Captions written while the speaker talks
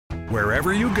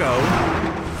wherever you go,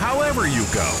 however you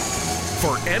go.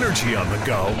 For energy on the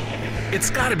go, it's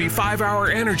gotta be 5-Hour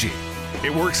Energy.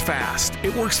 It works fast,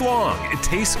 it works long, it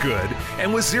tastes good,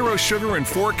 and with 0 sugar and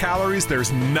 4 calories,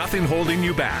 there's nothing holding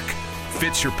you back.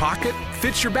 Fits your pocket,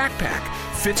 fits your backpack,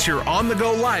 fits your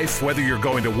on-the-go life, whether you're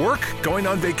going to work, going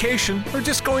on vacation, or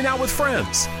just going out with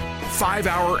friends.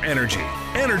 5-Hour Energy.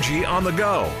 Energy on the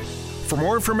go. For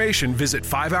more information, visit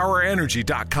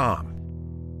 5hourenergy.com.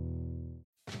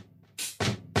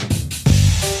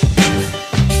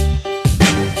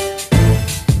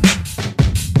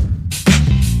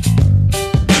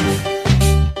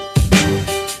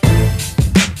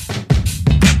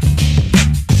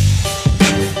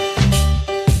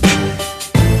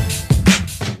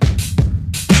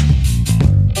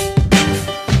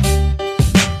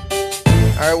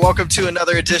 Welcome to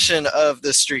another edition of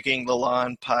the Streaking the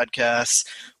Lawn podcast.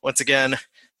 Once again,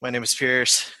 my name is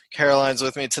Pierce. Caroline's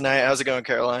with me tonight. How's it going,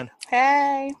 Caroline?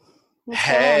 Hey.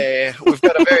 Hey. We've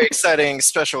got a very exciting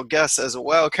special guest as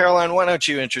well. Caroline, why don't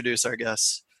you introduce our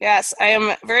guest? Yes, I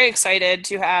am very excited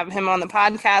to have him on the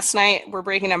podcast tonight. We're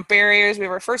breaking down barriers. We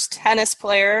have our first tennis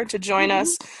player to join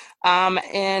us,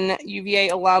 in UVA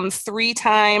alum,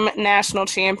 3-time national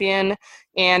champion,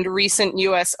 and recent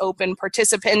U.S. Open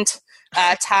participant,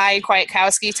 Ty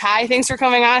Kwiatkowski. Ty, thanks for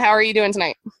coming on. How are you doing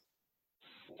tonight?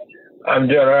 I'm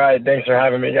doing all right. Thanks for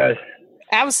having me, guys.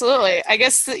 Absolutely. I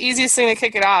guess the easiest thing to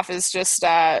kick it off is just,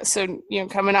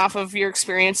 coming off of your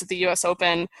experience at the U.S.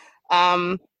 Open,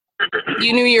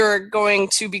 you knew you were going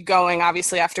to be going,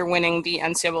 obviously, after winning the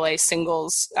NCAA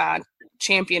singles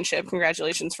championship.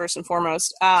 Congratulations, first and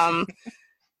foremost. How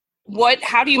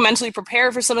do you mentally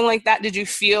prepare for something like that? Did you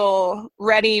feel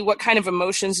ready? What kind of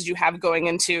emotions did you have going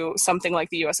into something like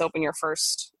the U.S. Open, your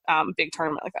first big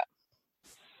tournament like that?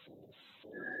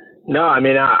 No, I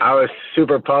mean, I was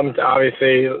super pumped.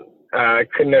 Obviously, I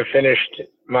couldn't have finished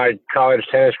my college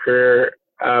tennis career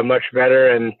much better,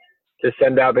 and to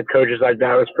send out the coaches like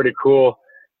that was pretty cool.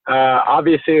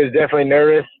 Obviously, I was definitely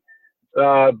nervous,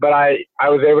 but I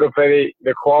was able to play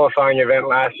the qualifying event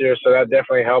last year, so that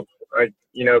definitely helped.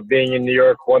 Being in New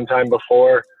York one time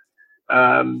before,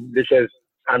 because,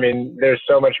 I mean, there's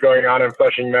so much going on in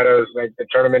Flushing Meadows. Like, the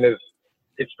tournament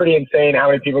it's pretty insane how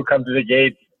many people come to the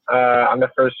gates on the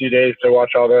first few days to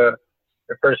watch all the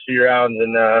first few rounds.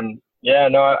 And, I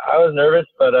was nervous,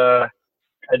 but I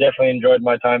definitely enjoyed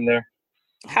my time there.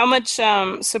 How much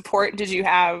support did you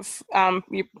have?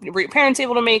 Were your parents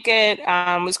able to make it?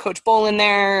 Was Coach Bolin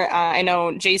there? I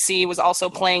know JC was also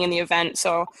playing in the event,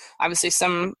 so obviously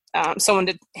someone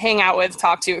to hang out with,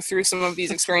 talk to through some of these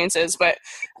experiences. But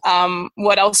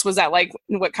what else was that like?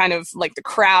 What kind of, like, the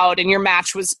crowd and your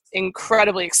match was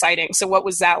incredibly exciting. So what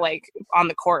was that like on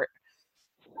the court?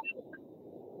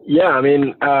 Yeah, I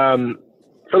mean,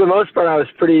 for the most part, I was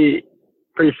pretty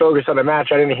focused on the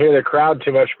match. I didn't hear the crowd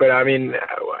too much, but I mean,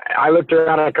 I looked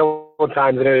around a couple of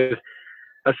times and it was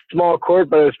a small court,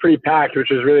 but it was pretty packed,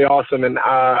 which was really awesome. And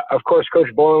of course, Coach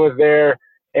Bolin was there,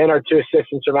 and our 2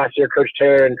 assistants from last year, Coach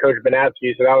Taylor and Coach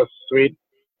Benatsky, so that was sweet.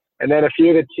 And then a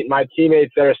few of my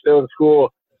teammates that are still in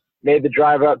school made the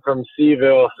drive up from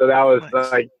Seaville, so that was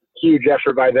like huge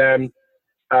effort by them.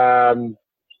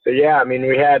 So yeah, I mean,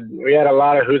 we had a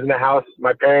lot of who's in the house.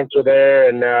 My parents were there,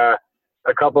 and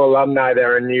a couple alumni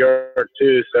there in New York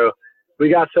too. So we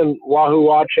got some Wahoo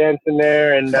Wah chants in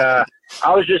there, and I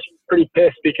was just pretty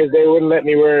pissed because they wouldn't let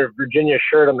me wear a Virginia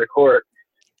shirt on the court.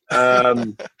 But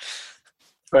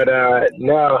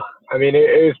no, I mean,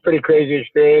 it was a pretty crazy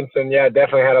experience, and yeah,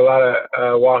 definitely had a lot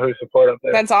of Wahoo support up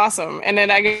there. That's awesome. And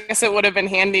then I guess it would have been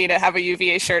handy to have a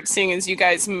UVA shirt, seeing as you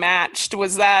guys matched.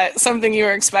 Was that something you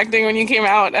were expecting when you came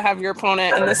out, to have your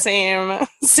opponent in the same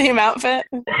outfit?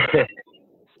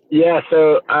 Yeah,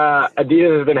 so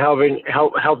Adidas has been helped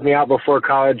me out before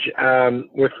college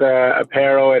with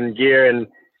apparel and gear, and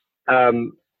I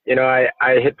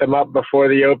hit them up before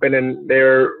the Open, and they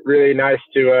were really nice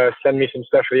to send me some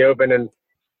stuff for the Open. And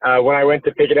when I went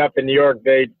to pick it up in New York,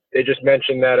 they just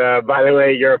mentioned that, by the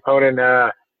way, your opponent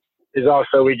is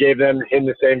also, we gave him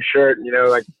the same shirt.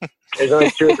 Like, there's only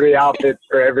 2 or 3 outfits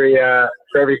for every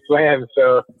slam,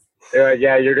 so they're like,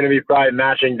 yeah, you're going to be probably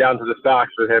matching down to the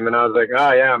socks with him. And I was like,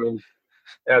 oh, yeah, I mean,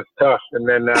 that's tough. And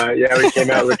then, we came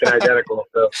out looking identical.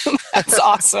 So that's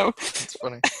awesome. That's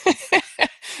funny.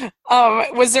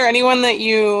 Was there anyone that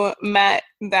you met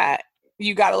that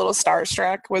you got a little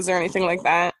starstruck? Was there anything like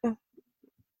that?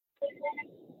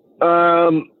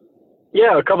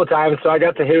 Yeah, a couple times. So I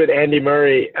got to hit with Andy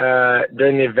Murray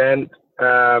during the event,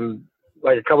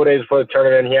 like a couple days before the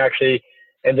tournament. He actually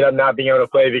ended up not being able to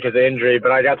play because of injury,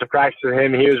 but I got to practice with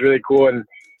him. He was really cool, and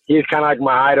he's kind of like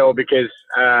my idol because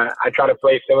I try to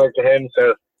play similar to him.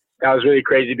 So that was really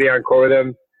crazy being on court with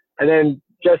him. And then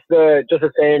just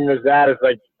the same as that is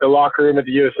like the locker room at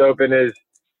the U.S. Open is,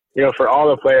 you know, for all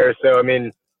the players. So, I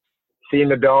mean, seeing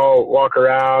Nadal walk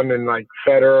around and like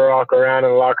Federer walk around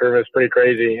in the locker room is pretty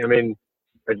crazy. I mean,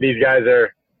 like these guys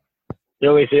you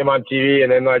only see them on TV,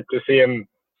 and then like to see them,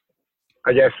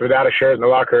 I guess, without a shirt in the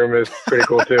locker room is pretty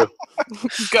cool too.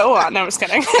 Go on. No, I'm just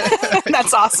kidding.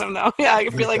 That's awesome though. Yeah, I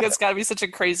feel like it's gotta be such a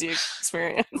crazy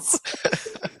experience.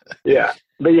 Yeah.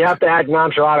 But you have to act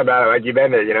nonchalant about it, like you've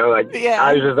been there, you know? Like, yeah.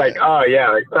 I was just like, oh,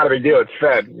 yeah, like, it's not a big deal. It's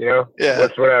Fed, you know? Yeah.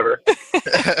 It's whatever.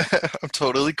 I'm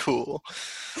totally cool.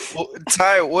 Well,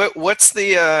 Ty, what's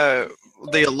the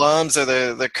alums or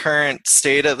the current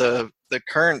state of the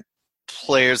current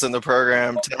players in the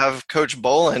program to have Coach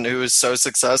Bolin, who is so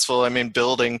successful, I mean,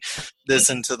 building this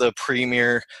into the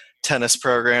premier tennis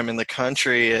program in the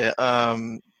country,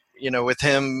 you know, with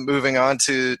him moving on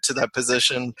to that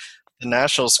position, the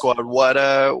national squad, what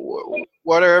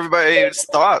are everybody's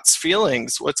thoughts,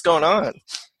 feelings? What's going on?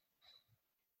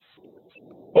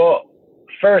 Well,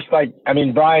 first, like, I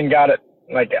mean, Brian got it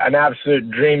like an absolute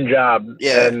dream job,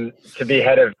 and to be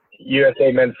head of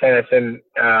USA men's tennis, and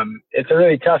it's a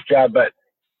really tough job, but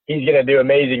he's going to do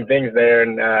amazing things there,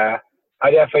 and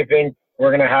I definitely think we're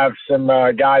going to have some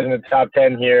guys in the top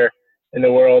 10 here in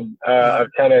the world of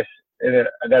tennis that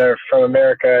are from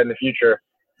America in the future.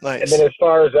 Nice. And then as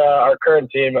far as our current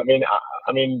team, I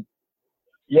mean,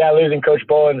 yeah, losing Coach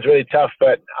Bolin is really tough,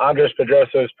 but Andres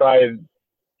Pedrosa is probably,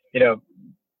 you know,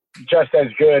 just as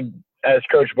good as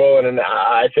Coach Bolin, and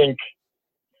I think,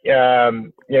 you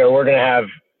know, we're going to have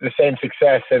the same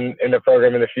success in the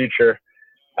program in the future.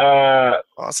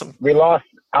 Awesome. We lost,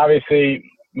 obviously,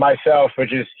 myself,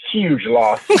 which is huge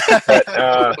loss,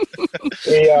 but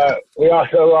we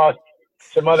also lost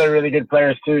some other really good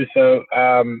players too. So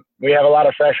we have a lot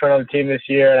of freshmen on the team this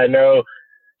year, and I know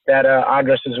that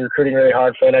Andres is recruiting really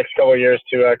hard for the next couple of years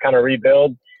to kind of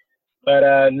rebuild.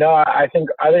 But no, I think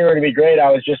we're going to be great.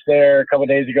 I was just there a couple of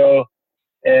days ago,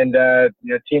 and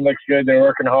you know, team looks good. They're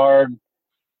working hard,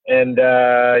 and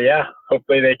yeah,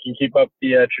 hopefully they can keep up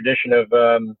the tradition of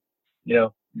you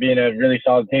know, being a really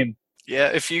solid team. Yeah,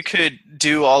 if you could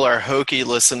do all our Hokie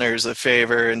listeners a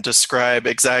favor and describe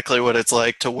exactly what it's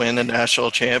like to win a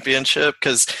national championship,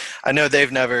 because I know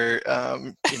they've never,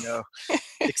 you know,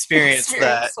 experienced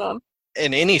that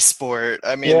in any sport.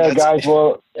 I mean, yeah, guys.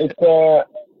 Well, it's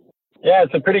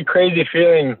it's a pretty crazy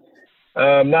feeling.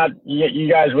 Not you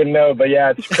guys wouldn't know, but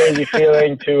yeah, it's a crazy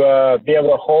feeling to be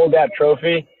able to hold that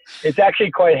trophy. It's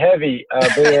actually quite heavy,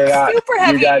 believe it or not. Super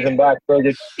heavy. You guys in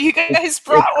Blacksburg. You guys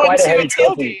brought one to a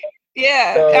tailgate.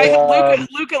 Yeah, so,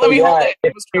 Luca, let me hold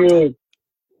it.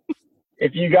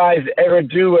 If you guys ever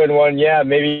do win one, yeah,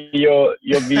 maybe you'll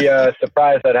be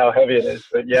surprised at how heavy it is.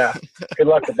 But yeah, good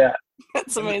luck with that.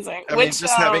 That's amazing. I mean,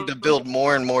 just having to build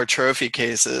more and more trophy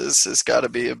cases has got to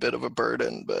be a bit of a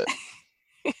burden. But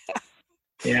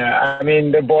yeah, I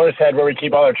mean, the Boar's Head where we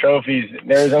keep all our trophies,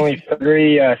 there's only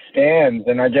 3 stands,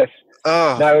 and I just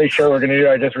not really sure what we're gonna do.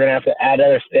 I guess we're gonna have to add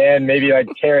another stand, maybe like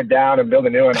tear it down and build a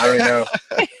new one. I don't even know.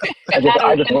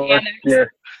 I just work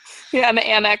here. Yeah, an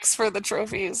annex for the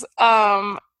trophies.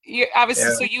 You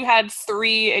obviously, so you had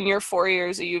 3 in your 4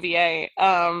 years at UVA.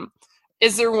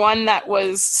 Is there one that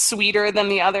was sweeter than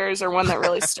the others, or one that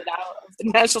really stood out of the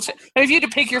national? If you had to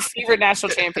pick your favorite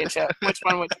national championship, which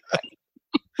one would you pick?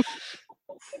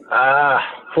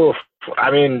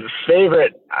 I mean,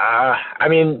 favorite. I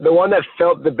mean, the one that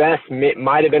felt the best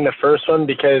might have been the first one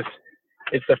because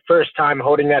it's the first time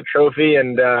holding that trophy,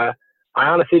 and I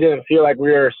honestly didn't feel like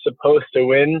we were supposed to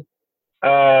win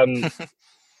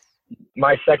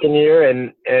my second year,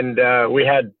 and we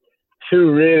had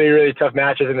 2 really, really tough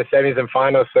matches in the semis and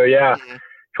finals. So yeah,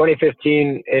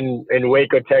 2015 in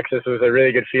Waco, Texas was a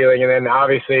really good feeling, and then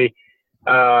obviously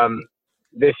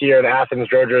this year in Athens,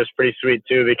 Georgia was pretty sweet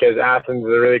too, because Athens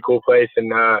is a really cool place,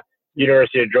 and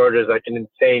University of Georgia is like an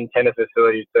insane tennis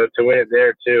facility. So to win it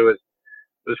there too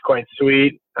was quite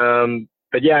sweet.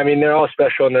 But yeah, I mean, they're all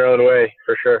special in their own way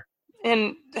for sure.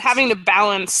 And having to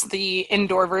balance the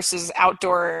indoor versus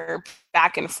outdoor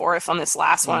back and forth on this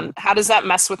last one, how does that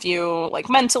mess with you, like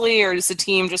mentally, or is the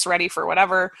team just ready for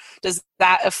whatever? Does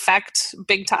that affect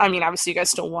big time? I mean, obviously you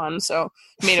guys still won, so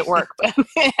you made it work, but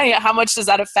how much does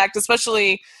that affect,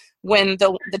 especially when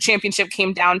the championship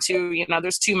came down to, you know,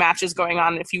 there's 2 matches going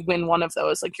on. If you win one of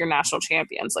those, like, you're national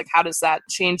champions. Like, how does that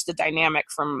change the dynamic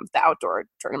from the outdoor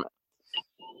tournament?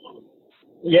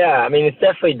 Yeah, I mean, it's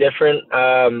definitely different.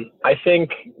 I think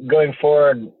going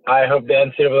forward, I hope the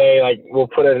NCAA will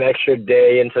put an extra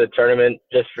day into the tournament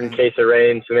just in case of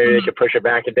rain, so maybe they could push it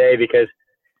back a day, because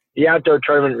the outdoor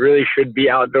tournament really should be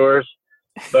outdoors,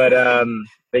 but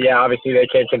yeah, obviously they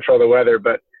can't control the weather,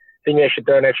 but I think they should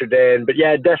throw an extra day in. But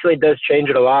yeah, it definitely does change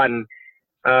it a lot. And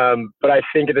but I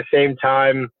think at the same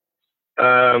time,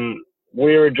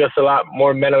 we were just a lot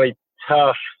more mentally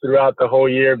tough throughout the whole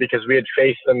year because we had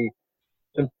faced some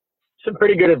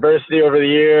pretty good adversity over the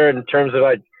year in terms of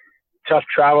like tough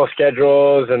travel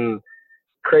schedules and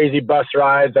crazy bus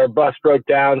rides. Our bus broke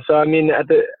down. So, I mean,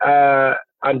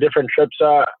 on different trips,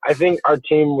 I think our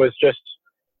team was just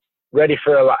ready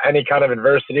for any kind of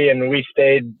adversity, and we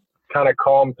stayed kind of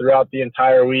calm throughout the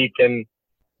entire week. And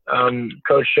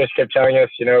Coach just kept telling us,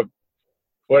 you know,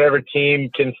 whatever team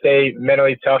can stay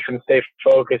mentally tough and stay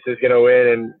focused is going to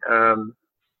win. And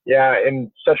yeah,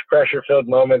 in such pressure-filled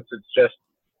moments, it's just,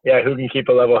 yeah, who can keep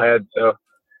a level head? So,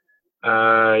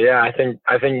 yeah, I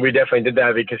think we definitely did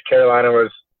that because Carolina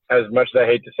was, as much as I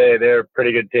hate to say it, they're a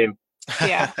pretty good team.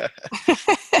 Yeah.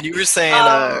 You were saying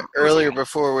earlier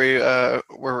before we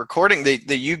were recording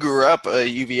that you grew up a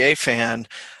UVA fan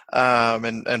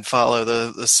and follow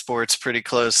the sports pretty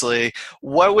closely.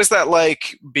 What was that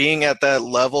like being at that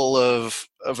level of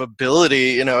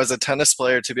ability, you know, as a tennis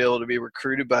player to be able to be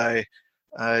recruited by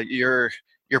your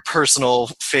personal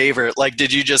favorite? Like,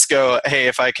 did you just go, hey,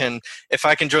 if I can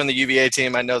join the UVA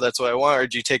team, I know that's what I want? Or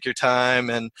did you take your time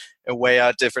and weigh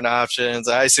out different options?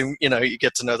 I assume, you know, you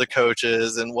get to know the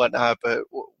coaches and whatnot, but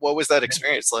what was that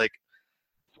experience like?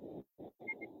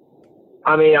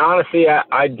 I mean, honestly,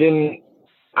 I didn't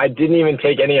even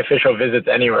take any official visits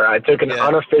anywhere. I took an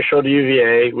unofficial to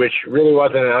UVA, which really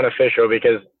wasn't an unofficial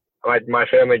because like my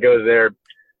family goes there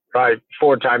probably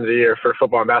 4 times a year for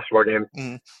football and basketball games.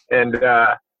 Mm-hmm. And,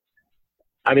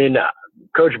 I mean,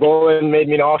 Coach Bolin made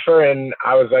me an offer, and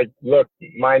I was like, look,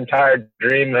 my entire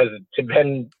dream has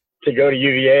been to go to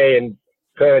UVA and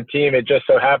play on a team. It just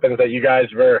so happens that you guys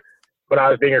were, when I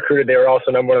was being recruited, they were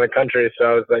also number 1 in the country. So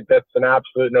I was like, that's an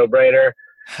absolute no-brainer.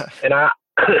 And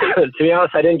to be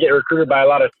honest, I didn't get recruited by a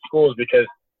lot of schools because,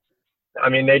 I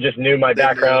mean, they just knew my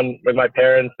background with my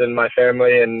parents and my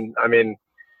family. And, I mean,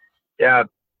 yeah,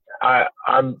 I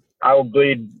will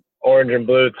bleed orange and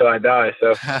blue till I die.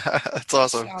 So that's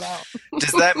awesome.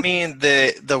 Does that mean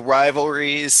the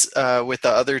rivalries with the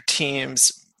other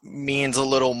teams means a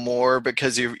little more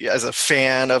because you, as a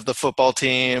fan of the football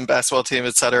team, basketball team,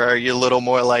 et cetera, are you a little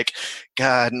more like,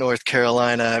 God, North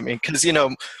Carolina? I mean, because, you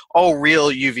know, all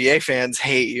real UVA fans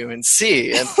hate UNC.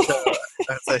 And so,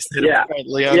 as I said,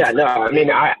 no, I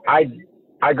mean,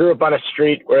 I grew up on a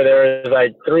street where there was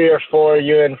like 3 or 4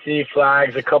 UNC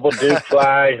flags, a couple Duke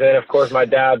flags, and of course my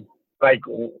dad like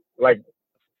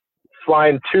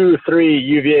flying 2, 3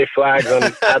 UVA flags on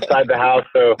outside the house.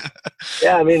 So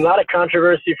yeah, I mean, a lot of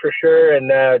controversy for sure, and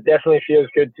definitely feels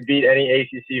good to beat any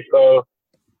ACC foe.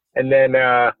 And then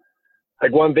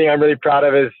like one thing I'm really proud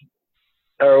of is,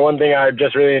 or one thing I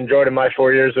just really enjoyed in my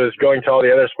 4 years was going to all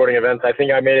the other sporting events. I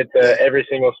think I made it to every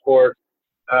single sport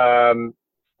in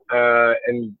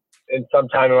some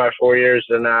time in my 4 years,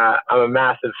 and I'm a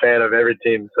massive fan of every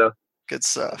team. So good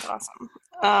stuff. That's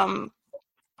awesome.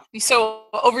 So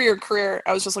over your career,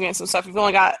 I was just looking at some stuff. You've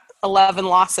only got 11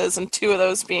 losses, and 2 of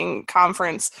those being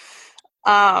conference.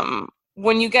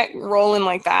 When you get rolling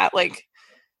like that, like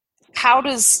how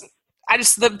does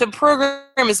the program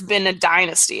has been a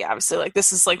dynasty, obviously. Like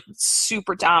this is like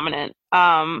super dominant.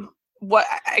 What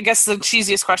I guess the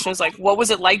cheesiest question is like, what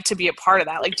was it like to be a part of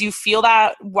that? Like, do you feel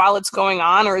that while it's going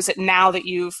on, or is it now that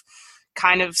you've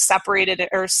kind of separated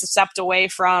or stepped away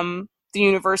from the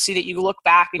university that you look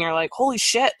back and you're like, holy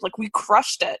shit, like we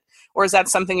crushed it? Or is that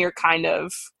something you're kind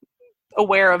of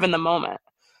aware of in the moment?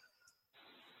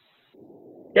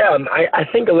 Yeah, I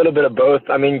think a little bit of both.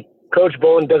 I mean, Coach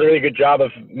Bolin does a really good job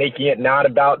of making it not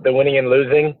about the winning and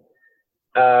losing.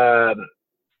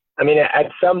 I mean, at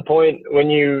some point when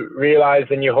you realize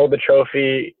and you hold the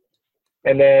trophy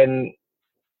and then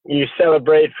you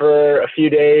celebrate for a few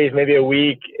days, maybe a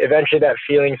week, eventually that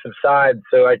feeling subsides.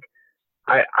 So like,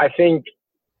 I think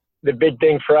the big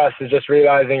thing for us is just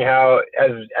realizing how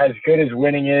as good as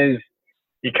winning is,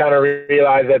 you kind of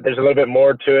realize that there's a little bit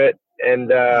more to it. And,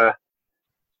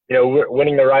 you know,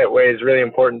 winning the right way is really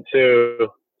important too.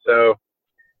 So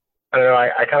I don't know,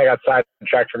 I kind of got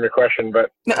sidetracked from your question,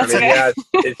 but I mean, yeah,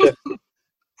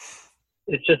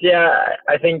 it's just, yeah,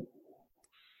 I think,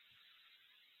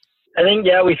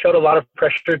 yeah, we felt a lot of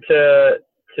pressure to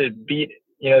beat,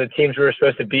 you know, the teams we were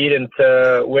supposed to beat and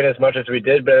to win as much as we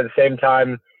did. But at the same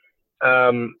time,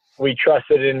 we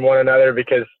trusted in one another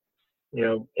because, you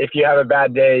know, if you have a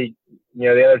bad day, you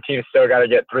know, the other team still got to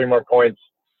get 3 more points.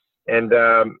 And,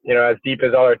 you know, as deep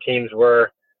as all our teams were,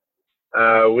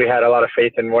 we had a lot of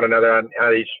faith in one another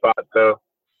on each spot. So,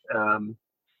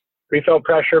 we felt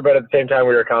pressure, but at the same time,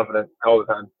 we were confident all the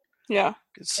time. Yeah.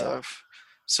 Good stuff.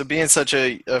 So being such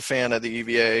a fan of the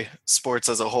EVA sports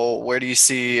as a whole, where do you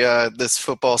see this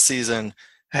football season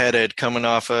headed, coming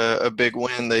off a big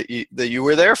win that you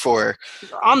were there for?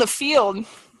 You're on the field.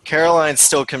 Caroline's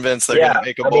still convinced they're going to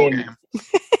make a bowl game.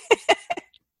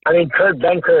 I mean, Kurt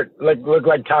Benkert looked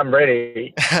like Tom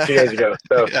Brady 2 days ago.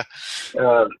 So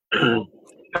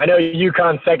I know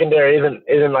UConn secondary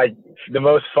isn't like the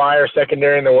most fire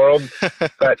secondary in the world,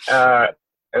 but I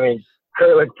mean,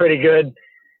 Kurt looked pretty good.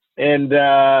 And,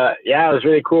 it was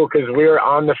really cool because we were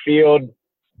on the field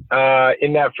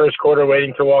in that first quarter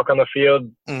waiting to walk on the field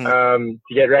to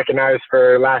get recognized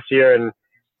for last year. And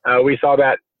we saw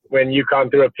that when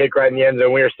UConn threw a pick right in the end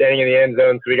zone. We were standing in the end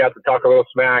zone, so we got to talk a little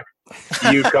smack to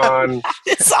UConn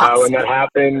Awesome. when that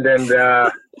happened. And,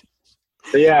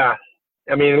 so, yeah,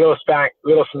 I mean, a little smack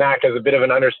is a bit of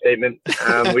an understatement.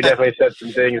 We definitely said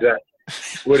some things that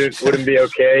wouldn't be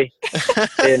okay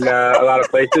in a lot of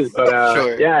places, but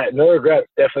Sure. yeah, no regret.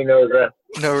 Definitely no regret.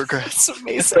 No regrets. That's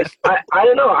amazing. But I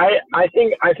don't know. I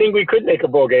think we could make a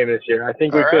bowl game this year. I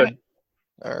think we could.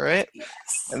 All right.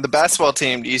 And the basketball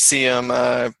team, do you see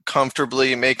them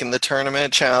comfortably making the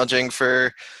tournament, challenging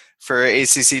for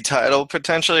ACC title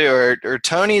potentially, or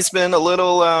Tony's been a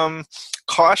little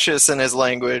cautious in his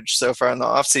language so far in the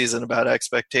offseason about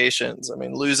expectations? I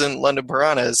mean, losing London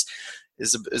Piranhas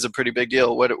is a pretty big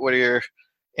deal. What are your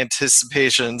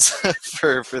anticipations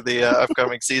for the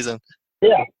upcoming season?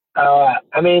 Yeah.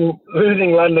 I mean,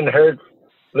 losing London hurts.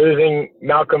 Losing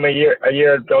Malcolm a year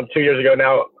ago, 2 years ago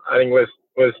now, I think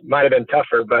might have been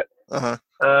tougher. But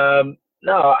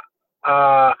no,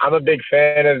 I'm a big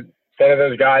fan of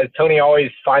those guys. Tony always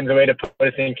finds a way to put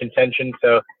us in contention.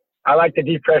 So I like the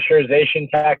depressurization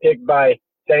tactic by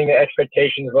setting the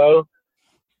expectations low.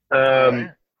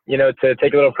 You know, to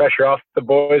take a little pressure off the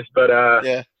boys. But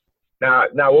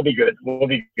now we'll be good. We'll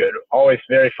be good. Always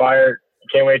very fired.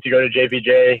 Can't wait to go to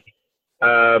JPJ.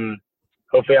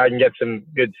 Hopefully I can get some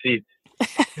good seats.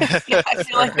 Yeah, I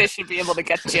feel like they should be able to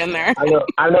get you in there. I don't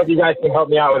know if you guys can help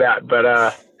me out with that,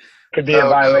 but could be a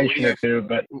violation or two.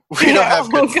 But we don't have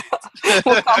good.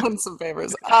 We'll call in some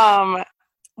favors.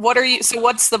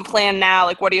 What's the plan now?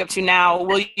 Like, what are you up to now?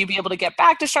 Will you be able to get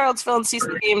back to Charlottesville and see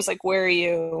some games? Like, where are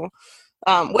you?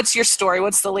 What's your story?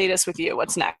 What's the latest with you?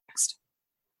 What's next?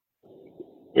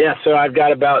 Yeah, so I've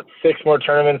got about 6 more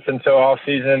tournaments until all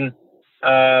season.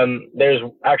 There's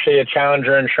actually a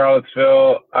challenger in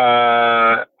Charlottesville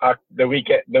the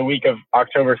week of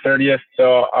October 30th,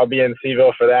 so I'll be in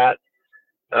Seaville for that.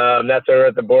 That's over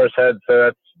at the Boar's Head,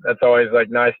 so that's always like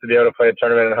nice to be able to play a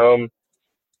tournament at home.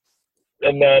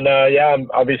 And then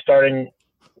I'll be starting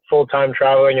full-time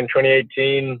traveling in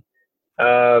 2018.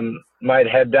 Might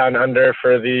head down under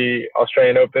for the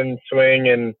Australian Open swing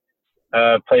and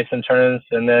play some tournaments,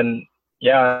 and then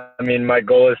I mean, my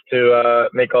goal is to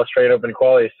make Australian Open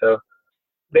quali. So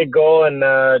big goal, and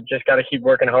just got to keep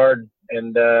working hard,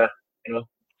 and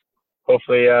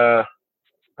hopefully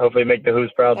make the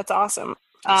Who's proud. That's awesome.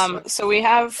 So we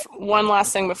have one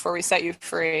last thing before we set you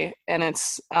free, and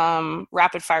it's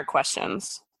rapid fire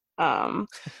questions.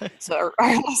 So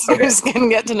our listeners can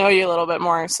get to know you a little bit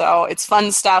more. So it's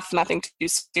fun stuff, nothing too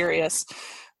serious.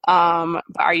 But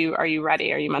are you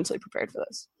ready? Are you mentally prepared for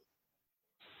this?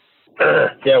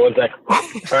 Yeah, 1 sec.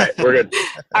 All right, we're good.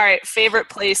 All right, favorite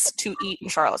place to eat in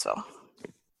Charlottesville?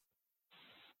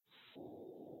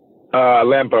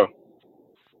 Lampo.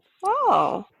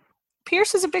 Oh,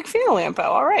 Pierce is a big fan of Lampo.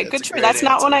 All right, That's good a choice. great That's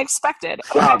not answer. what I expected.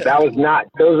 Wow,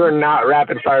 those were not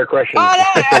rapid fire questions. Oh,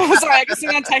 no, I'm sorry. I guess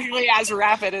not technically as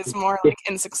rapid. It's more like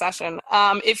in succession.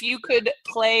 If you could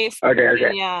play for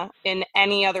Virginia in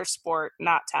any other sport,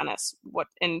 not tennis,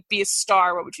 and be a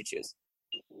star, what would you choose?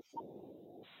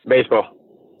 Baseball.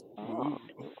 Oh,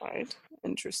 right.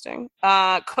 Interesting.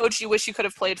 Coach you wish you could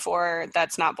have played for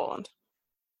that's not Boland?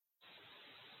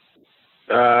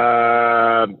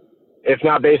 If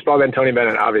not baseball, then Tony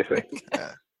Bennett, obviously.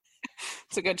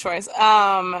 It's a good choice.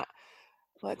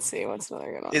 Let's see. What's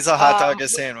another good one? Is a hot dog a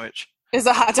sandwich? Is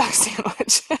a hot dog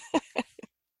sandwich?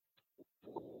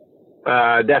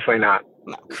 Definitely not.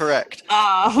 No. Correct.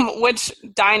 Which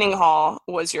dining hall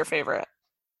was your favorite?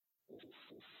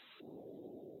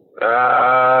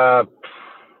 I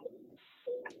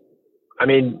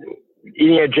mean,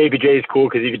 eating at JPJ is cool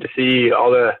because you get to see all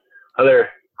the other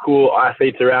cool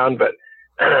athletes around, but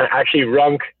actually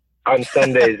Runk on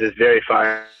Sundays is very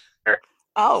fire.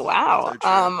 Oh, wow. So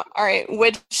all right.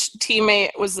 Which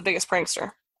teammate was the biggest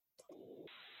prankster?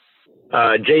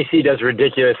 JC does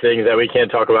ridiculous things that we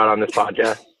can't talk about on this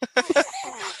podcast.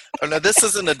 Oh no, this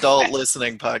is an adult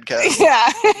listening podcast.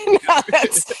 Yeah, no,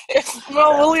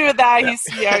 well, we'll leave it at that.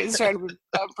 He's trying to be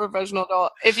a professional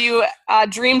adult. If you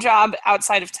dream job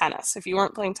outside of tennis, if you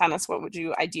weren't playing tennis, what would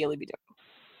you ideally be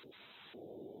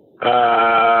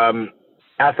doing?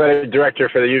 Athletic director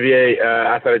for the UVA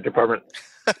athletic department.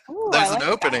 Ooh, There's like an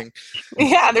opening. that.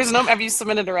 Yeah, there's no. Have you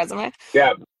submitted a resume?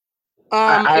 Yeah,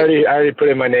 I already put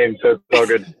in my name, so it's all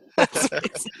good. All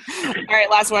right,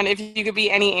 last one. If you could be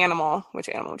any animal, which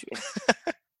animal would you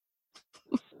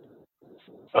be?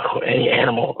 Oh, any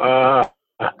animal.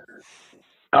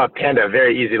 Panda,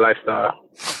 very easy lifestyle.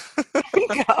 There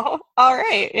you go. All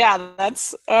right. Yeah,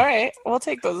 that's all right. We'll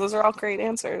take those. Those are all great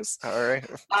answers. All right.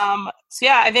 So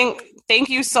yeah, I think thank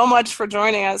you so much for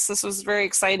joining us. This was very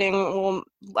exciting.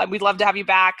 We'd love to have you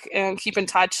back and keep in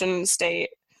touch and stay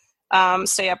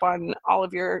up on all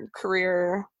of your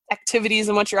career activities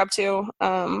and what you're up to.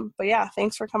 But yeah,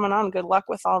 thanks for coming on. Good luck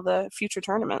with all the future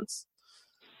tournaments.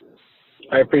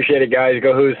 I appreciate it, guys.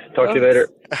 Go Who's. Talk to you later.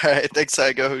 All right. Thanks,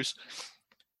 Go Who's.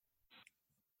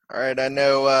 All right. I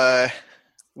know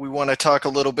we want to talk a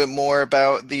little bit more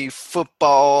about the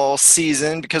football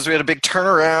season because we had a big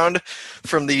turnaround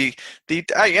from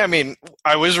I mean,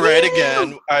 I was right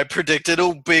again. I predicted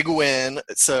a big win.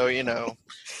 So,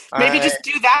 Maybe just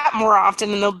do that more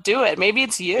often and they'll do it. Maybe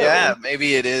it's you. Yeah,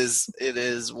 maybe it is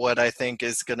what I think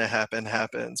is going to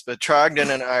happens. But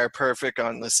Trogdon and I are perfect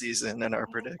on the season and our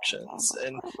predictions.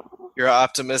 And your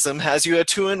optimism has you at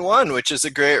 2-1, which is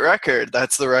a great record.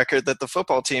 That's the record that the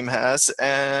football team has.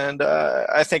 And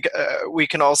I think we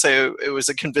can all say it was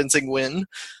a convincing win.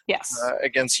 Yes.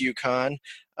 Against UConn.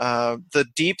 The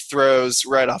deep throws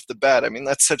right off the bat, I mean,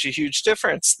 that's such a huge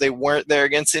difference. They weren't there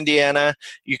against Indiana.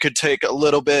 You could take a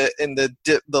little bit in the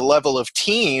level of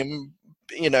team,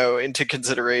 into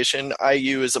consideration.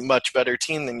 IU is a much better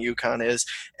team than UConn is,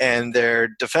 and their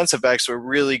defensive backs were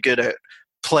really good at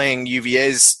playing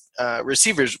UVA's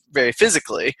receivers very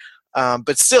physically.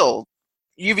 But still,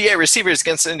 UVA receivers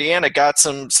against Indiana got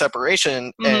some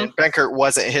separation, and Benkert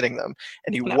wasn't hitting them.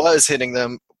 And he was hitting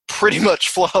them pretty much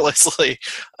flawlessly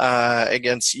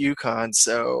against UConn.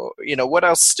 So, what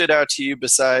else stood out to you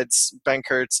besides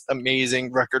Benkert's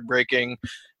amazing record-breaking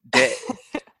day?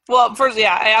 Well, first,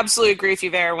 yeah, I absolutely agree with you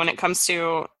there when it comes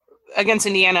to against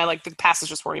Indiana, like the passes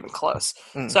just weren't even close.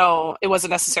 So it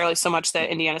wasn't necessarily so much that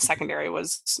Indiana's secondary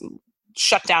was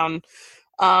shut down.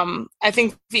 I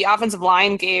think the offensive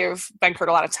line gave Benkert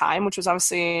a lot of time, which was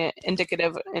obviously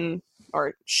indicative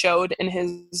or showed in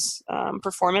his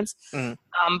performance.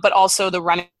 But also the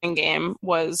running game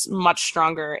was much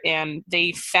stronger, and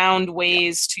they found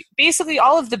ways to basically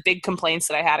all of the big complaints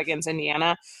that I had against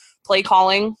Indiana, play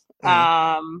calling,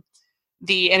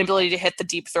 the inability to hit the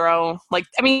deep throw.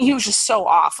 He was just so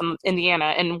off in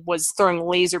Indiana and was throwing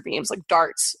laser beams like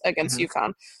darts against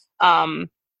UConn.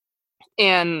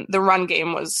 And the run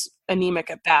game was anemic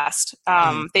at best.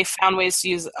 They found ways to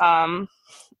use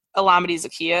Alameda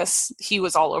Zacchaeus. He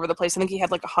was all over the place. I think he had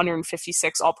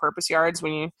 156 all-purpose yards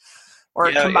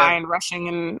combined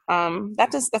rushing, and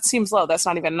that seems low. That's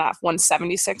not even enough.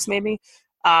 176 maybe.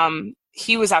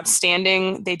 He was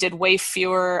outstanding. They did way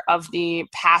fewer of the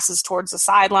passes towards the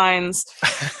sidelines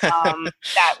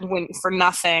that went for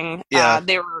nothing.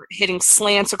 They were hitting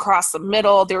slants across the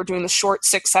middle. They were doing the short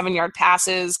 6-7 yard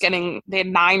passes. They had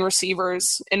 9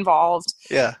 receivers involved.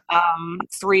 Yeah.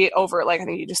 3 over, I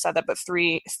think you just said that, but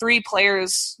three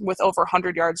players with over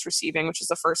 100 yards receiving, which is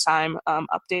the first time.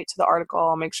 Update to the article.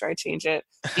 I'll make sure I change it.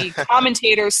 The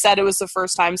commentators said it was the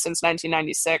first time since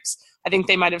 1996. I think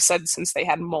they might have said since they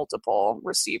had multiple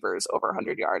receivers over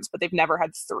 100 yards, but they've never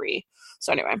had 3.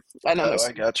 So anyway, I know there's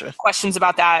questions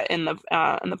about that in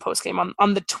the post game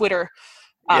on the Twitter.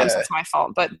 So it's my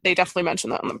fault, but they definitely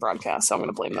mentioned that on the broadcast. So I'm going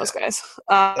to blame those guys.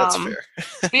 That's fair.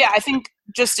 But yeah, I think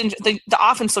just the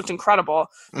offense looked incredible.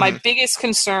 My biggest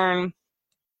concern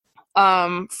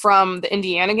from the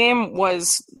Indiana game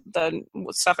was the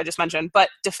stuff I just mentioned, but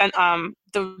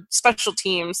the special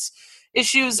teams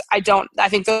issues, I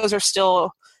think those are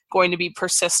still going to be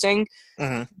persisting.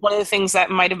 One of the things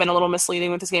that might have been a little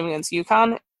misleading with this game against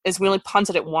UConn is we only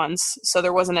punted it once, so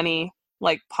there wasn't any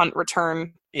punt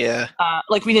return. Yeah.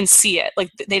 We didn't see it.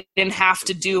 They didn't have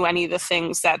to do any of the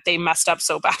things that they messed up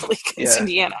so badly against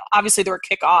Indiana. Obviously there were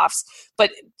kickoffs,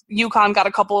 but UConn got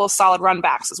a couple of solid run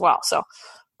backs as well. So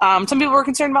some people were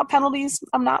concerned about penalties.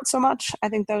 I'm not so much. I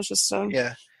think that was just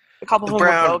a couple of them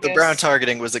were bogus. The Brown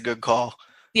targeting was a good call.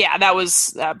 Yeah, that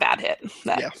was a bad hit.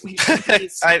 He shouldn't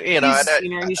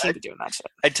be doing that shit.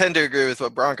 I tend to agree with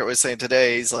what Bronco was saying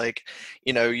today. He's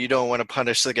you don't want to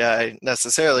punish the guy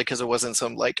necessarily because it wasn't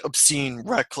some obscene,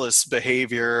 reckless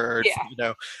behavior. Or,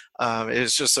 it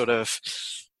was just sort of,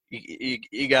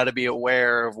 you got to be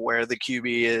aware of where the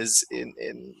QB is in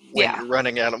when Yeah. you're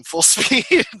running at him full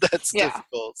speed. That's Yeah.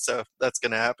 difficult. So that's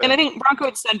going to happen. And I think Bronco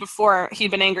had said before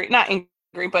he'd been not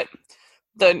angry, but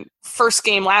the first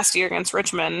game last year against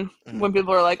Richmond, when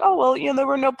people were like, oh, well, there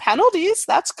were no penalties.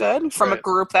 That's good, from a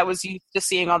group that was used to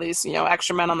seeing all these,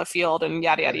 extra men on the field and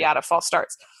yada, yada, yada, false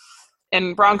starts.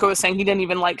 And Bronco was saying he didn't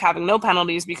even like having no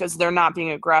penalties because they're not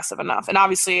being aggressive enough. And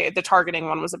obviously the targeting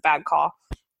one was a bad call.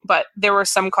 But there were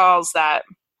some calls that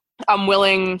I'm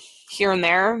willing here and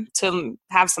there to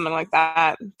have something like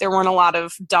that. There weren't a lot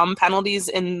of dumb penalties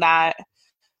in that,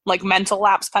 like mental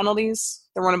lapse penalties.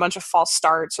 There weren't a bunch of false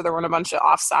starts, or there weren't a bunch of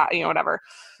offside, whatever.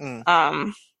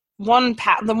 The one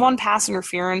pass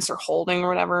interference or holding or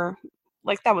whatever,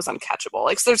 like that was uncatchable.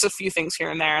 Like, so there's a few things here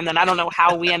and there, and then I don't know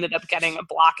how we ended up getting a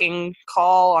blocking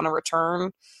call on a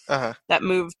return that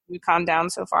moved UConn down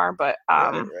so far. But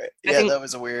right. Yeah, that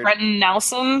was a weird. Brenton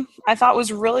Nelson, I thought,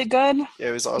 was really good. Yeah,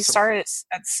 it was awesome. He started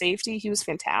at safety. He was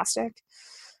fantastic.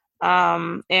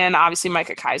 And obviously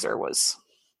Micah Kaiser was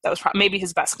maybe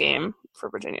his best game for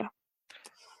Virginia.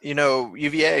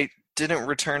 UVA didn't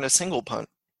return a single punt.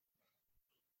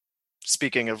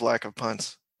 Speaking of lack of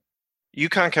punts,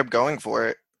 UConn kept going for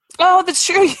it. Oh, that's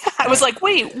true. Yeah, I was like,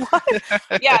 wait, what?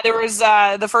 Yeah, there was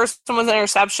the first one was an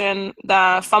interception.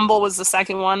 The fumble was the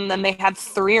second one. Then they had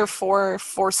 3 or 4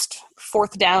 forced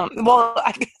fourth down. Well,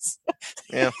 I guess.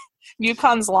 Yeah.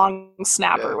 UConn's long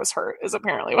snapper was hurt, is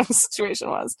apparently what the situation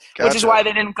was, Gotcha. which is why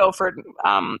they didn't go for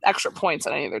extra points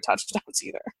on any of their touchdowns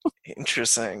either.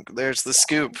 Interesting. There's the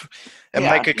scoop. And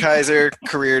Micah Kaiser,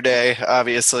 career day,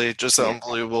 obviously. Just an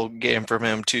unbelievable game from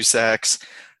him, 2 sacks.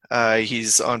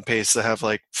 He's on pace to have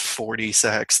like 40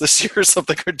 sacks this year or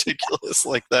something ridiculous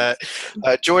like that.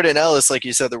 Jordan Ellis, like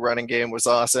you said, the running game was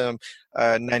awesome.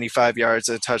 95 yards,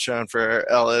 a touchdown for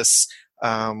Ellis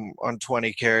on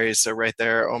 20 carries. So right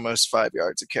there, almost 5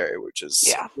 yards a carry, which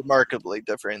is remarkably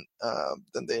different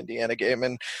than the Indiana game.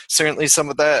 And certainly some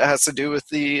of that has to do with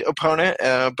the opponent.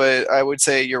 But I would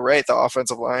say you're right. The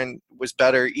offensive line was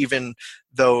better, even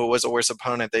though it was a worse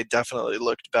opponent. They definitely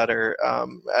looked better.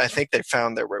 I think they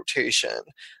found their rotation.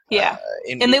 Yeah.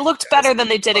 And they looked better than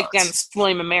they did against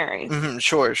William & Mary. Mm-hmm,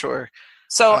 sure.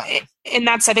 So, and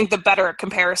that's, I think, the better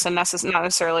comparison. Not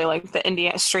necessarily like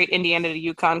the straight Indiana to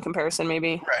UConn comparison,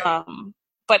 maybe. Right.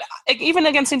 But even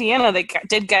against Indiana, they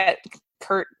did get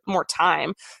Kurt more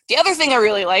time. The other thing I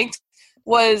really liked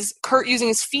was Kurt using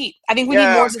his feet. I think we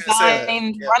need more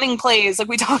designed running plays, like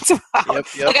we talked about.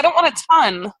 Yep. Like, I don't want a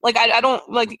ton. Like, I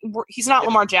don't like. He's not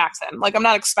Lamar Jackson. Like, I'm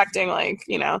not expecting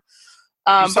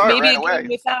but maybe a game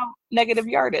without negative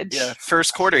yardage. Yeah,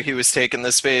 first quarter he was taking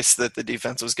the space that the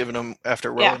defense was giving him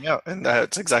after rolling out, and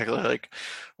that's exactly like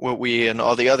what we and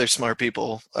all the other smart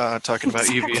people talking about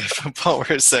UVA football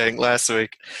were saying last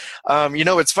week.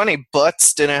 It's funny,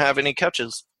 Butts didn't have any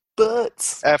catches.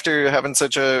 Butts after having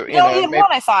such a he had one,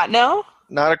 I thought. No,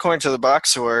 not according to the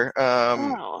box score.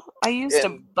 I used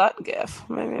a butt gif.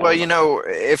 Maybe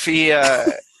if he.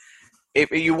 If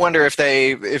you wonder if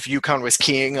UConn was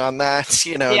keying on that,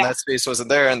 and that space wasn't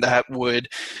there, and that would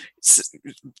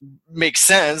make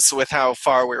sense with how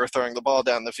far we were throwing the ball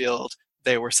down the field.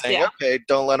 They were saying, okay,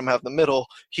 don't let him have the middle.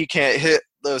 He can't hit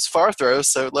those far throws,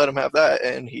 so let him have that,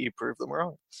 and he proved them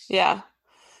wrong. Yeah.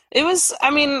 It was,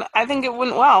 I think it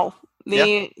went well.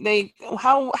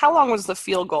 How long was the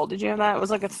field goal? Did you have that? It was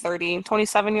like a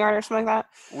 27 yard or something like that.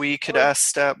 We could ask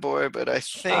Stat Boy, but I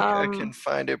think I can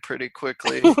find it pretty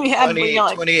quickly. We had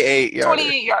 28 yards.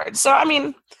 28 yards.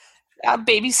 So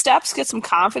baby steps, get some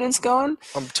confidence going.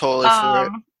 I'm totally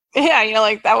for it.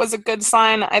 Yeah, that was a good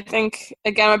sign. I think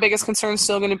again, my biggest concern is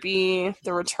still going to be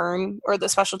the return or the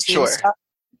special teams stuff.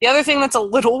 The other thing that's a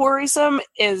little worrisome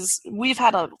is we've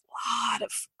had a lot of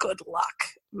good luck.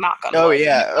 Knock on wood.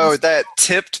 That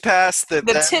tipped pass. The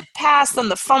tip pass, then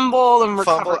the fumble, and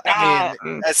recover that.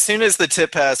 As soon as the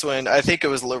tip pass went, I think it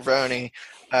was Lavroni,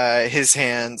 his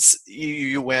hands,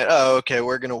 you went, oh, okay,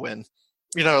 we're going to win.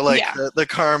 The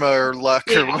karma or luck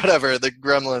or whatever, the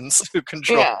gremlins who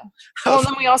control. Yeah. Well, and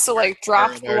then we also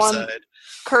dropped the one. Side.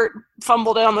 Kurt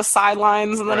fumbled it on the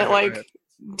sidelines, and then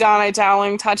Donnie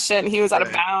Dowling touched it, and he was out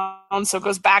of bounds, so it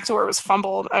goes back to where it was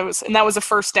fumbled. And that was a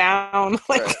first down.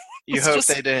 You hope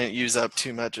they didn't use up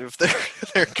too much of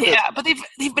their good. Yeah, but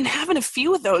they've been having a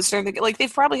few of those during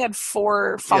they've probably had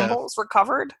 4 fumbles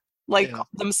recovered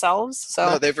themselves.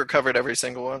 So no, they've recovered every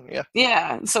single one. Yeah.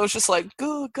 Yeah, so it's just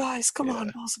good guys, come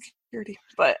on, ball security.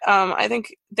 But I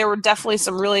think there were definitely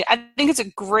some I think it's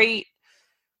a great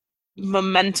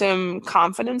momentum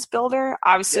confidence builder.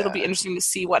 Obviously it'll be interesting to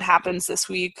see what happens this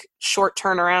week. Short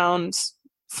turnaround,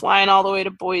 flying all the way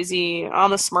to Boise on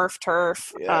the Smurf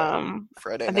turf. Yeah,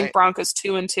 Friday I think night. Broncos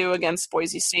 2-2 against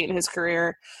Boise State in his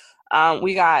career.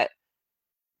 We got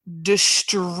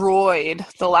destroyed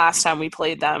the last time we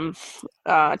played them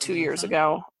 2 years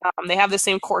ago. They have the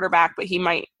same quarterback, but he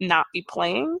might not be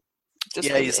playing. Just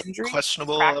Yeah, he's injury.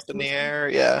 questionable up in the air.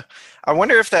 Yeah. I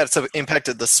wonder if that's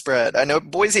impacted the spread. I know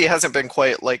Boise hasn't been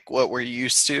quite like what we're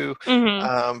used to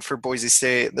for Boise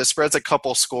State. The spread's a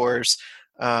couple scores.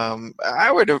 I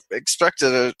would have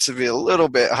expected it to be a little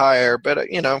bit higher, but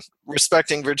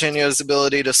respecting Virginia's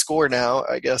ability to score now,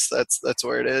 I guess that's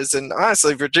where it is. And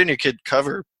honestly, Virginia could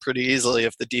cover pretty easily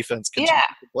if the defense continues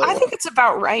to play well. I think it's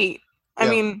about right. I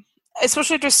mean,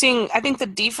 especially after seeing, I think the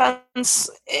defense,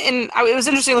 and it was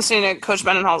interesting listening to Coach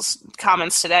Mendenhall's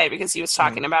comments today because he was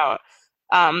talking about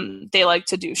they like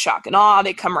to do shock and awe.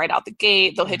 They come right out the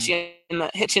gate. They'll hit you in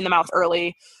the mouth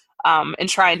early, and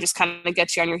try and just kind of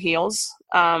get you on your heels.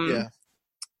 And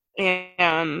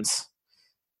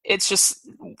it's just,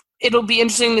 it'll be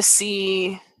interesting to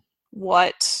see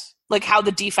how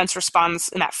the defense responds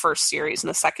in that first series and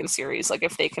the second series, like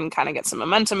if they can kind of get some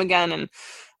momentum again.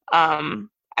 And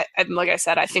like I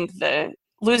said, I think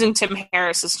losing Tim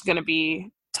Harris is going to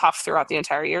be tough throughout the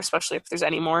entire year, especially if there's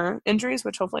any more injuries,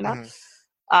 which hopefully not.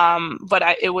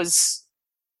 But it was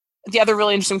the other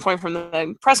really interesting point from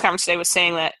the press conference today was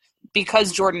saying that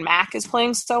because Jordan Mack is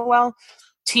playing so well,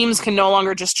 teams can no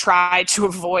longer just try to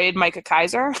avoid Micah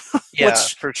Kaiser.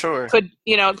 Which for sure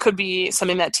could be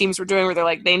something that teams were doing where they're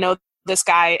like, they know this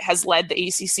guy has led the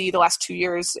ACC the last 2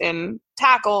 years in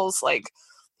tackles. Like,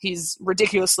 he's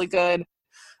ridiculously good.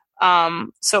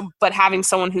 But having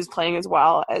someone who's playing as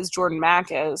well as Jordan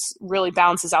Mack is really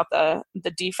balances out the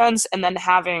defense, and then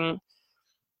having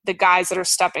the guys that are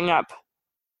stepping up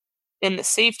in the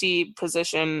safety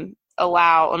position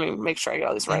let me make sure I get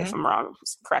all these right. If I'm wrong,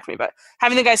 correct me, but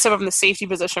having the guys step up in the safety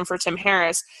position for Tim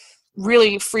Harris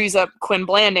really frees up Quinn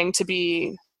Blanding to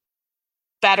be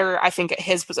better, I think, at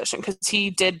his position, because he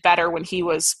did better when he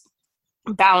was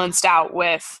balanced out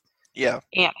with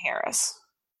Ant Harris.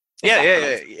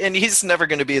 Yeah. And he's never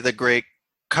going to be the great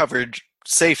coverage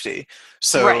safety.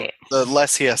 So the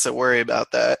less he has to worry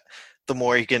about that, the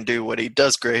more he can do what he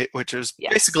does great, which is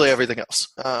basically everything else.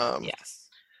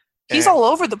 He's all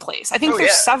over the place. I think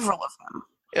there's several of them.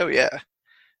 Oh, yeah.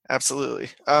 Absolutely.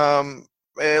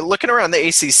 Looking around the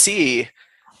ACC,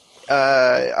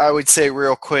 I would say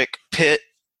real quick, Pitt,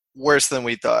 worse than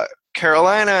we thought.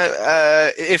 Carolina,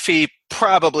 iffy,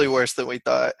 probably worse than we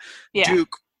thought. Yeah.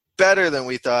 Duke, better than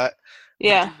we thought.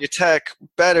 Virginia Tech,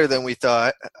 better than we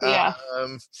thought.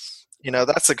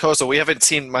 That's the Coastal. We haven't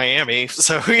seen Miami,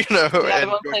 so and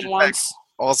Georgia played Tech once.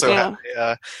 Also had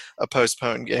a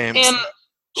postponed game. And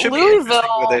should Louisville, be interesting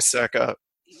where they stack up.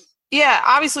 Yeah,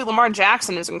 obviously Lamar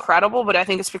Jackson is incredible, but I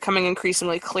think it's becoming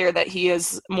increasingly clear that he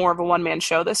is more of a one-man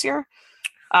show this year.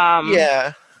 And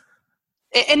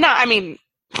not, I mean,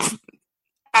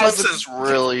 Clemson's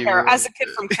really as a kid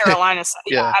from Carolina said,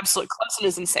 absolutely. Clemson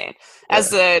is insane. As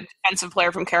the defensive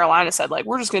player from Carolina said, like,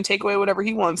 we're just going to take away whatever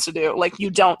he wants to do. Like, you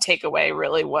don't take away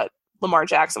really what Lamar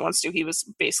Jackson wants to do. He was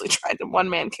basically trying to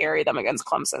one-man carry them against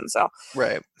Clemson. So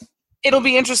it'll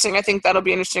be interesting. I think that'll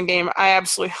be an interesting game. I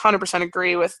absolutely 100%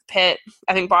 agree with Pitt.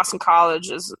 I think Boston College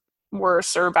is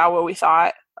worse or about what we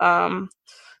thought. So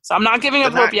I'm not giving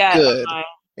up hope yet.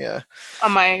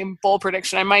 On my bowl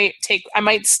prediction, I might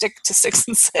stick to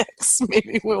 6-6.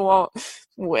 Maybe we won't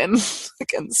win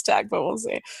against Tech, but we'll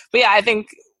see. But I think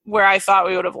where I thought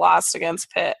we would have lost against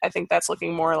Pitt, I think that's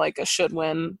looking more like a should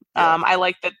win. I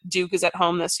like that Duke is at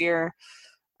home this year,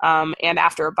 and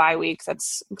after a bye week,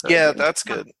 that's encouraging. That's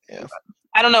good. Yeah,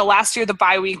 I don't know. Last year, the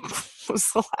bye week was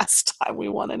the last time we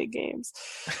won any games,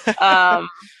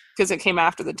 because it came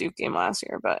after the Duke game last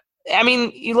year, but. I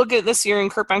mean, you look at this year,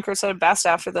 and Kurt Benkert said it best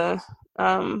after the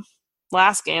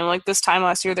last game. Like, this time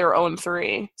last year, they were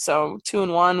 0-3, so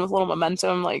 2-1 with a little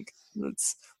momentum. Like, we've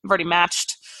already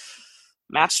matched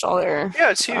all their. Yeah,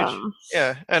 it's huge.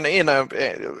 And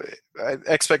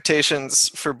expectations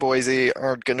for Boise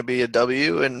aren't going to be a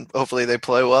W, and hopefully they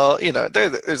play well.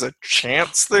 There's a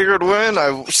chance they could win.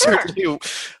 I'm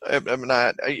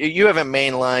not. You haven't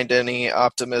mainlined any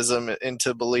optimism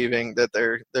into believing that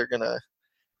they're going to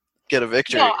get a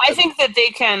victory. No, I think that they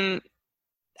can.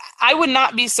 I would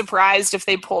not be surprised if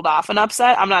they pulled off an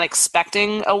upset. I'm not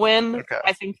expecting a win. Okay.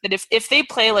 I think that if they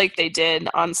play like they did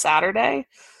on Saturday,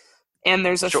 and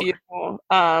there's a few,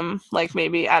 like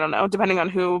maybe, I don't know, depending on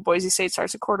who Boise State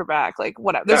starts at quarterback, like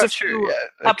whatever. There's a few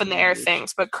up in the air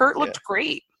things, but Kurt looked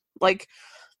great. Like,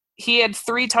 he had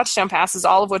 3 touchdown passes,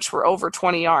 all of which were over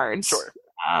 20 yards. Sure.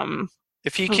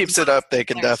 If he keeps it up, they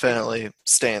can definitely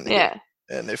stay in the game.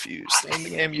 and if you stay in the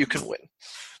game, you can win.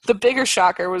 The bigger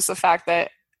shocker was the fact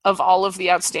that of all of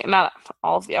the not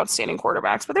all of the outstanding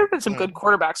quarterbacks, but there have been some good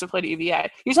quarterbacks who played UVA.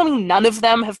 You're telling me none of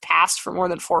them have passed for more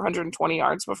than 420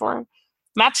 yards before?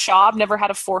 Matt Schaub never had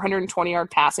a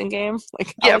 420-yard passing game.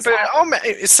 Like,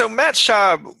 so Matt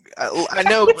Schaub, I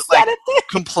know, like,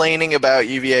 complaining about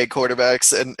UVA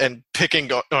quarterbacks and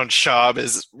picking on Schaub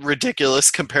is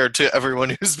ridiculous compared to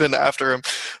everyone who's been after him.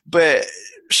 But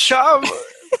Schaub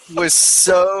was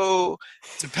so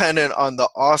dependent on the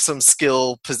awesome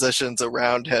skill positions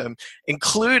around him,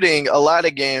 including a lot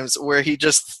of games where he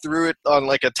just threw it on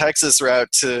like a Texas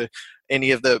route to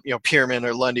any of the, Pierman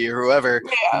or Lundy or whoever,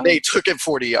 they took it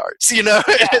 40 yards,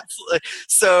 It's like,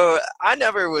 so I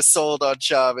never was sold on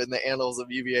Schaub in the annals of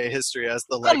UVA history as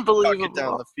the like tuck it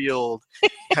down the field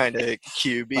kind of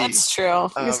QB. That's true.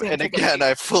 And again,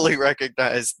 I fully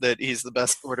recognize that he's the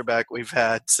best quarterback we've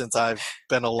had since I've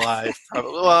been alive.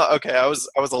 Well, okay, I was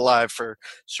alive for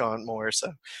Sean Moore,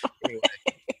 so anyway.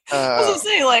 I was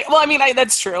gonna say,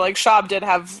 that's true. Like, Schaub did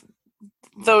have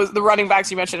the running backs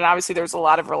you mentioned, and obviously there's a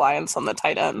lot of reliance on the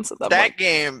tight ends. That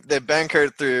game that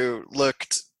Benkert threw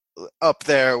looked up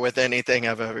there with anything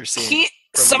I've ever seen.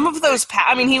 Some of those,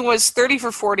 he was 30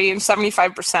 for 40 and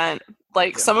 75%.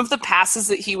 Like, some of the passes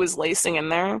that he was lacing in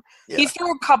there, he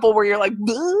threw a couple where you're like,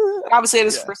 bleh. Obviously at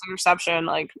his first interception,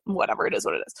 like, whatever, it is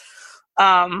what it is.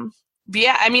 But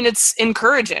yeah, it's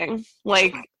encouraging.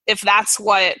 Like, if that's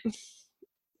what,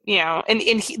 and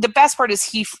the best part is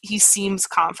he seems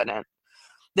confident.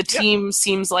 The team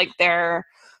seems like and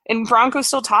Bronco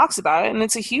still talks about it, and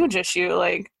it's a huge issue.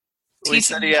 Like, he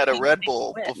said he had a Red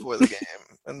Bull before the game,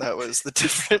 and that was the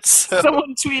difference. So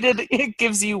someone tweeted, "It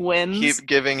gives you wins." Keep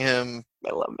giving him.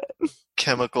 I love it.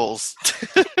 Chemicals.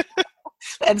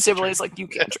 And Sibley's like, "You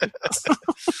can't drink this."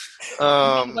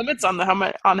 Limits on how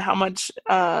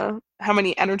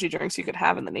many energy drinks you could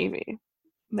have in the Navy.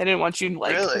 They didn't want you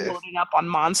loading up on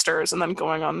monsters and then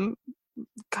going on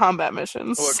combat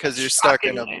missions. Well, because you're stuck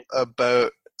in a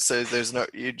boat, so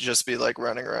you'd just be like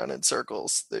running around in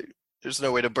circles. There's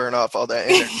no way to burn off all that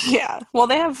energy. Yeah, well,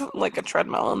 they have like a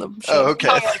treadmill on the ship. Oh, okay.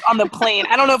 Like on the plane.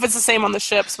 I don't know if it's the same on the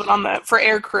ships, but for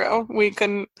air crew,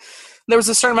 there was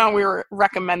a certain amount we were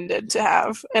recommended to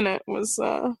have, and it was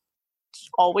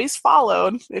always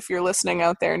followed. If you're listening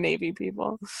out there, Navy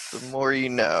people, the more you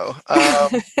know.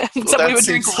 So we would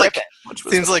drink Lippet, which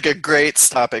seems like a great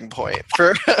stopping point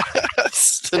for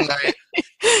us tonight.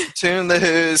 Tune the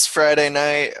Who's Friday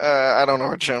night. I don't know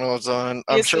what channel it's on.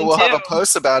 I'm sure we'll have a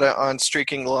post about it on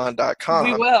streakinglawn.com.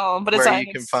 We will, but where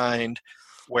you can find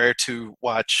where to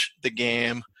watch the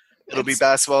game. It'll be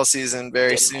basketball season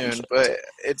very soon, but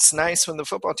it's nice when the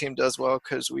football team does well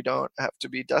because we don't have to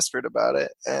be desperate about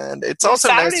it. And it's also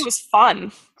Saturday nice. Was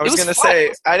fun. I was going to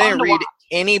say, I didn't read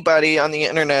anybody on the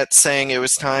internet saying it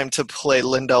was time to play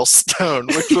Lindell Stone,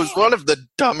 which was one of the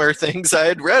dumber things I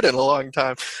had read in a long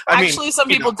time. Actually, some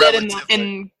people did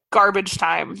in garbage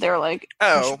time. They're like,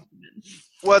 oh.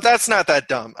 Well, that's not that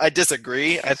dumb. I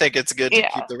disagree. I think it's good to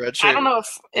keep the red shirt. I don't know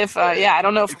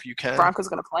if you can. Broncos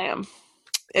going to play him.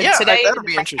 And yeah, today, that'll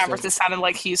be interesting. It sounded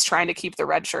like he's trying to keep the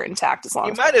red shirt intact as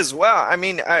long as he might as well.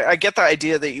 I get the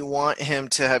idea that you want him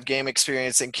to have game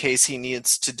experience in case he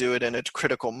needs to do it in a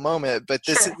critical moment, but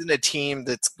this isn't a team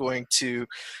that's going to,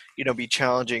 be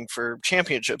challenging for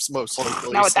championships most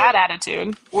likely. Not with that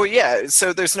attitude. Well, yeah.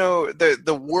 So there's no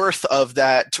the worth of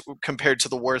that compared to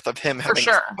the worth of him having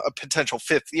a potential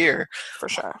fifth year. For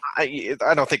sure. I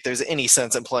don't think there's any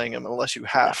sense in playing him unless you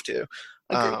have to.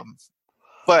 Agreed.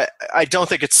 But I don't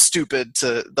think it's stupid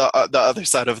to the other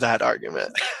side of that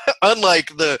argument.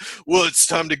 Unlike it's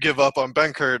time to give up on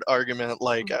Benkert argument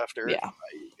after the IU game,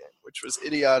 which was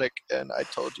idiotic, and I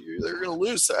told you they're going to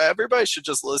lose. So everybody should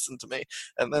just listen to me,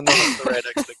 and then they'll have the right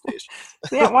expectations.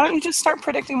 Yeah, why don't you just start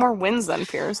predicting more wins then,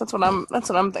 Piers? That's what I'm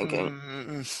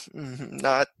thinking.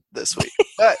 Not this week,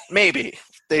 but maybe.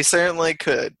 They certainly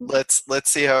could. Let's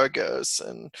see how it goes.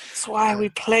 And that's why we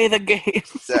play the game.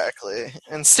 Exactly.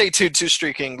 And stay tuned to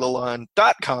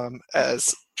streakinglawn.com,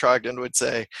 as Trogdon would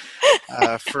say,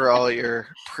 for all your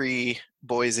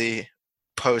pre-Boise,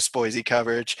 post-Boise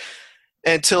coverage.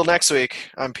 Until next week,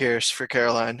 I'm Pierce for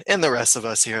Caroline and the rest of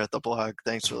us here at the blog.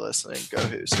 Thanks for listening. Go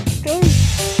Who's. Go.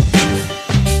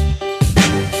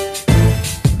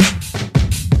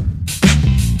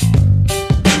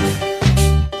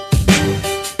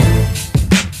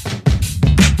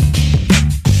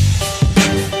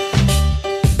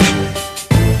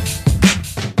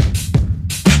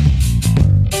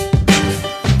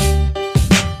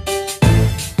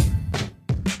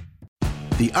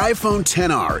 The iPhone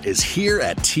XR is here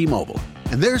at T-Mobile,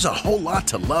 and there's a whole lot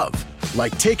to love.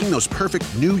 Like taking those perfect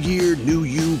New Year, New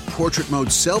You portrait mode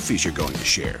selfies you're going to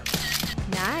share.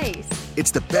 Nice.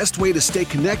 It's the best way to stay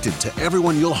connected to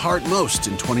everyone you'll heart most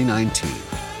in 2019.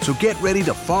 So get ready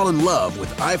to fall in love with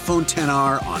iPhone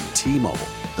XR on T-Mobile,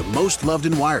 the most loved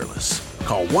in wireless.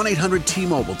 Call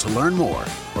 1-800-T-Mobile to learn more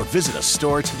or visit a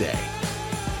store today.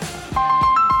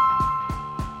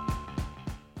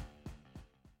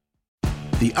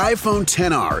 The iPhone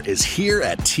XR is here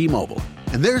at T-Mobile,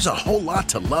 and there's a whole lot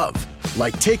to love.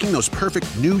 Like taking those perfect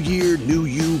New Year, New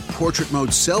You portrait mode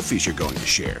selfies you're going to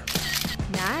share.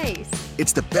 Nice.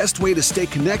 It's the best way to stay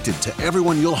connected to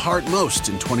everyone you'll heart most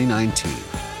in 2019.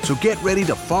 So get ready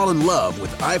to fall in love with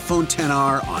iPhone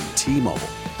XR on T-Mobile,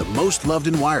 the most loved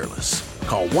in wireless.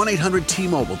 Call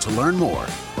 1-800-T-Mobile to learn more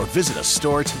or visit a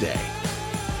store today.